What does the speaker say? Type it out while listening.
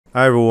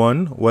Hi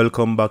everyone,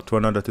 welcome back to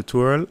another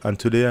tutorial, and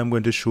today I'm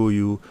going to show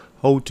you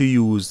how to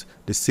use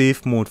the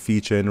safe mode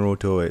feature in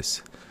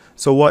RouterOs.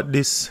 So what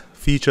this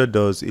feature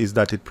does is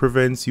that it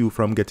prevents you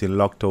from getting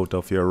locked out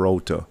of your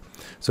router.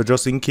 So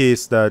just in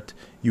case that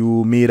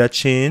you made a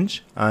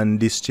change and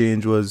this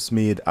change was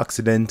made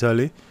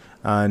accidentally,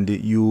 and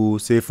you,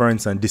 say for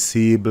instance,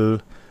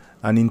 disable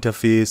an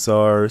interface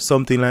or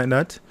something like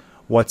that,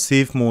 what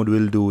safe mode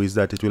will do is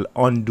that it will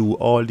undo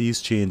all these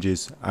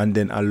changes and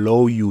then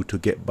allow you to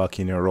get back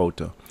in your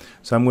router.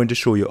 So I'm going to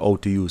show you how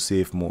to use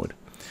safe mode.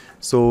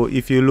 So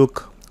if you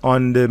look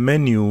on the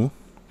menu,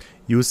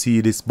 you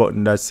see this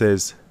button that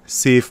says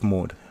safe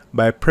mode.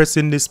 By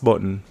pressing this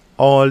button,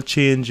 all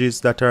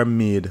changes that are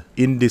made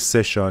in this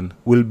session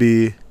will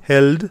be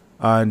held,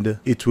 and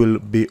it will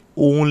be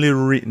only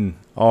written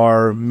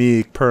or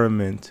made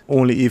permanent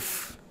only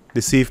if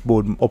the safe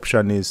mode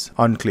option is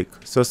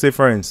unclicked. So say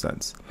for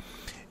instance,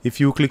 if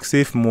you click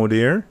safe mode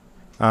here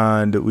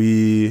and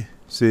we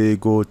say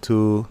go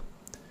to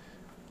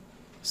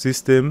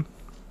system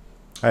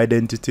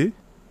identity,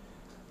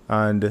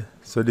 and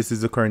so this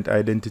is the current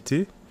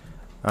identity,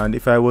 and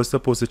if I was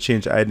supposed to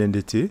change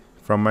identity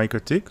from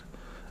MikroTik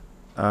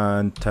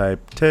and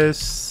type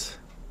test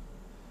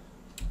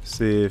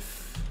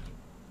safe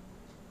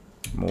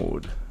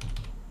mode,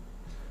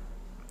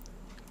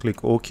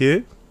 click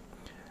OK,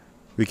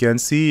 we can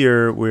see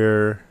here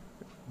where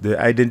the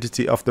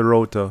identity of the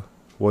router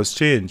was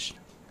changed.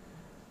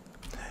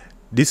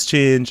 This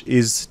change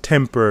is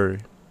temporary,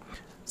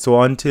 so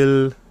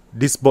until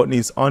this button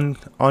is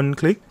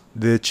unclicked,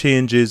 the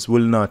changes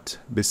will not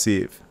be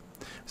saved.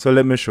 So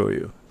let me show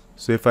you.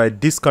 So if I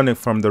disconnect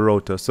from the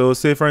router, so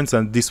say for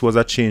instance this was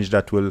a change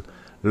that will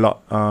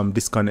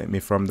disconnect me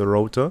from the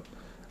router,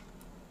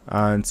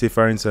 and say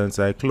for instance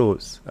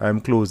I'm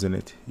closing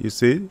it. You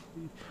see,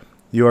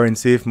 you are in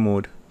safe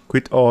mode.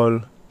 Quit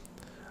all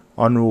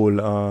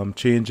unroll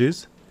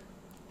changes.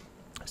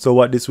 So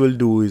what this will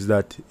do is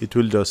that it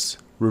will just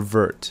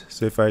revert.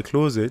 So if I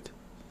close it,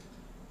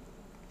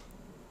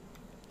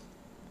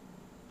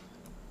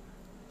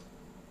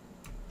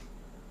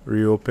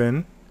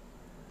 reopen,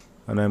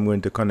 and I'm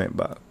going to connect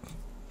back,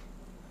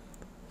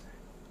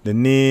 the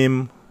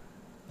name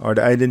or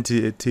the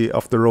identity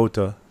of the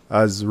router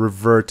has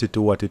reverted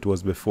to what it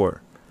was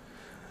before.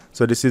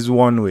 So this is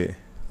one way.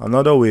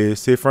 Another way,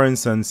 say for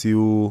instance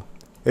you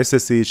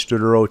SSH to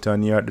the router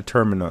and you're at the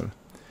terminal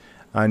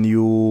and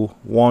you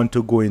want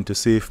to go into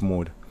safe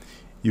mode,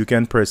 you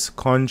can press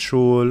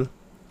Ctrl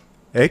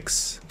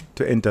X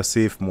to enter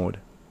safe mode,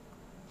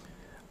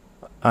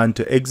 and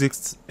to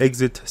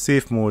exit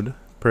safe mode,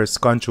 press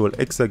Ctrl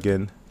X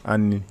again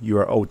and you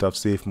are out of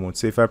safe mode.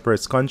 So if I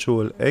press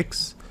Ctrl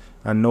X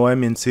and now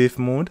I'm in safe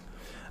mode,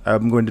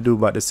 I'm going to do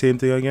about the same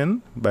thing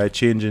again by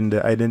changing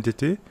the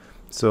identity.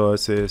 So I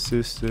say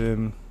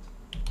system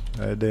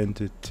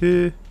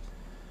identity,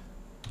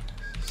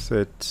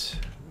 set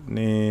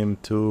name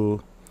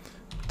to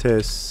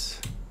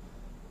test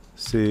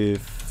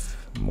safe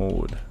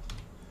mode.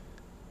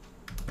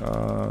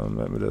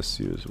 Let me just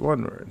use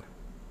one word,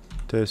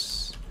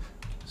 test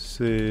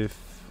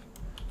safe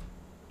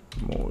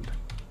mode.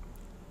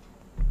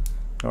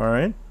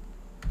 Alright,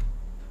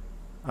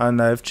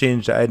 and I've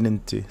changed the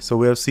identity, so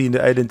we have seen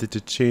the identity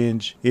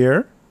change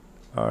here.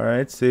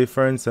 Alright, say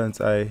for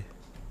instance I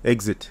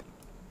exit.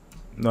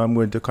 Now I'm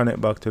going to connect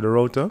back to the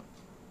router,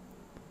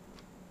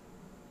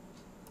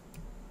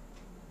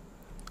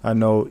 and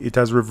now it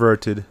has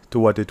reverted to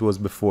what it was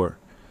before.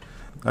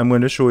 I'm going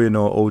to show you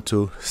now how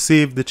to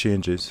save the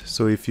changes.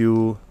 So if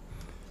you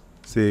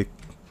say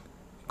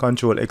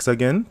Ctrl X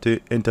again to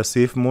enter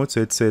safe mode,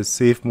 so it says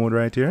safe mode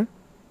right here,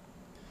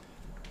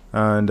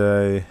 and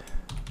I'm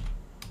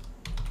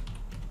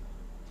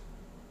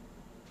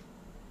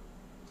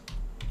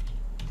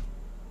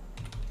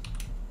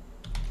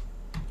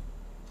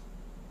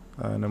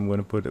going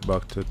to put it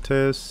back to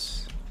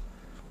test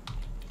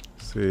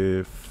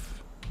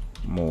safe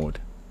mode.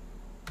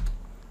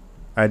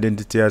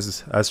 Identity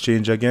has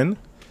changed again.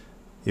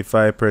 If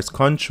I press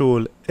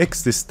Ctrl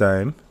X this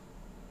time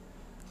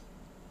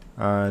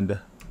and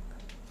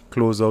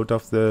close out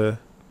of the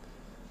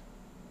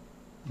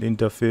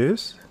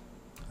interface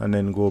and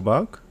then go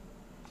back,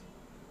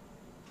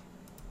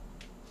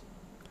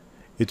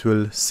 it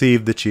will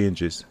save the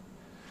changes.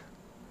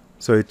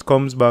 So it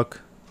comes back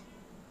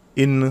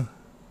in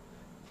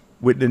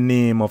with the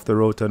name of the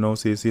router now.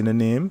 So you see the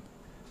name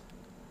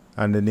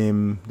and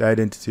the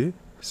identity.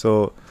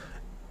 So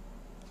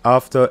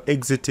after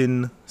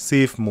exiting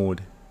safe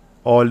mode,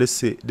 all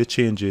the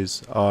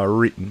changes are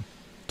written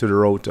to the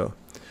router.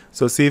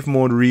 So safe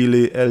mode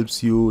really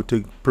helps you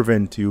to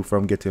prevent you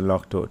from getting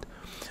locked out.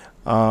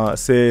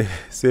 Say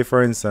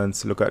for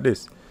instance, look at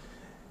this.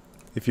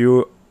 If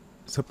you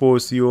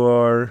suppose you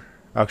are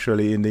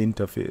actually in the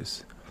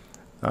interface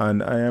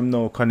and I am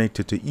now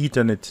connected to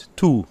Ethernet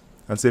 2,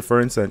 and say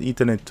for instance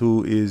Ethernet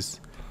 2 is,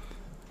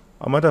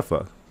 a matter of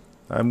fact,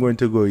 I'm going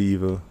to go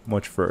even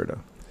much further.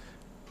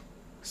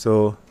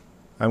 So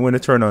I'm going to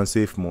turn on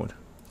safe mode.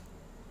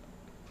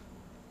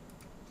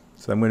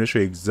 So I'm going to show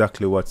you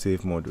exactly what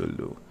safe mode will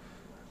do.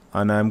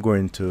 and I'm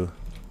going to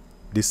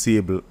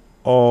disable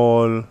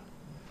all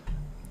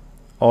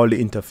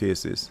the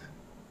interfaces.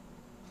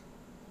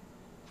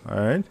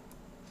 Alright,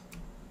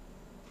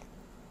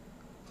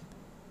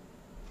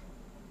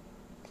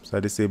 so I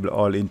disable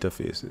all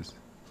interfaces.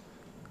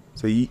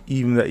 So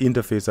even the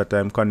interface that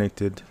I'm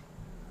connected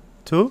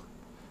to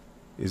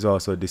is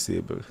also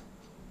disabled.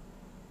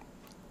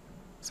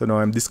 So now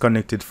I'm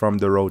disconnected from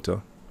the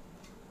router,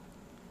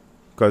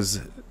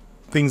 because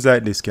things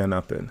like this can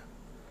happen.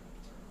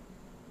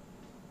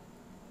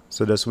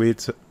 So just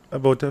wait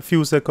about a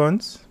few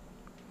seconds,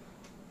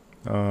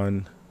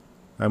 and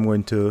I'm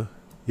going to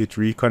hit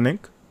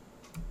reconnect,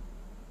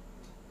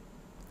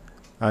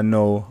 and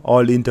now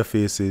all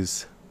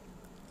interfaces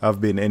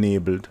have been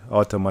enabled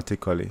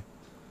automatically,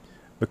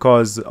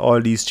 because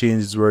all these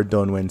changes were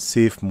done when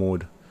safe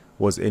mode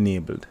was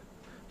enabled.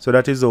 So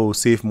that is how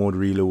safe mode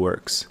really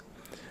works.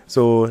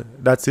 So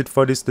that's it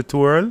for this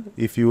tutorial.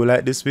 If you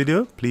like this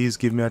video, please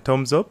give me a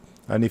thumbs up,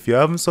 and if you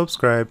haven't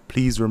subscribed,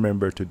 please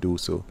remember to do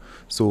so.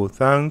 So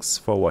thanks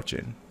for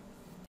watching.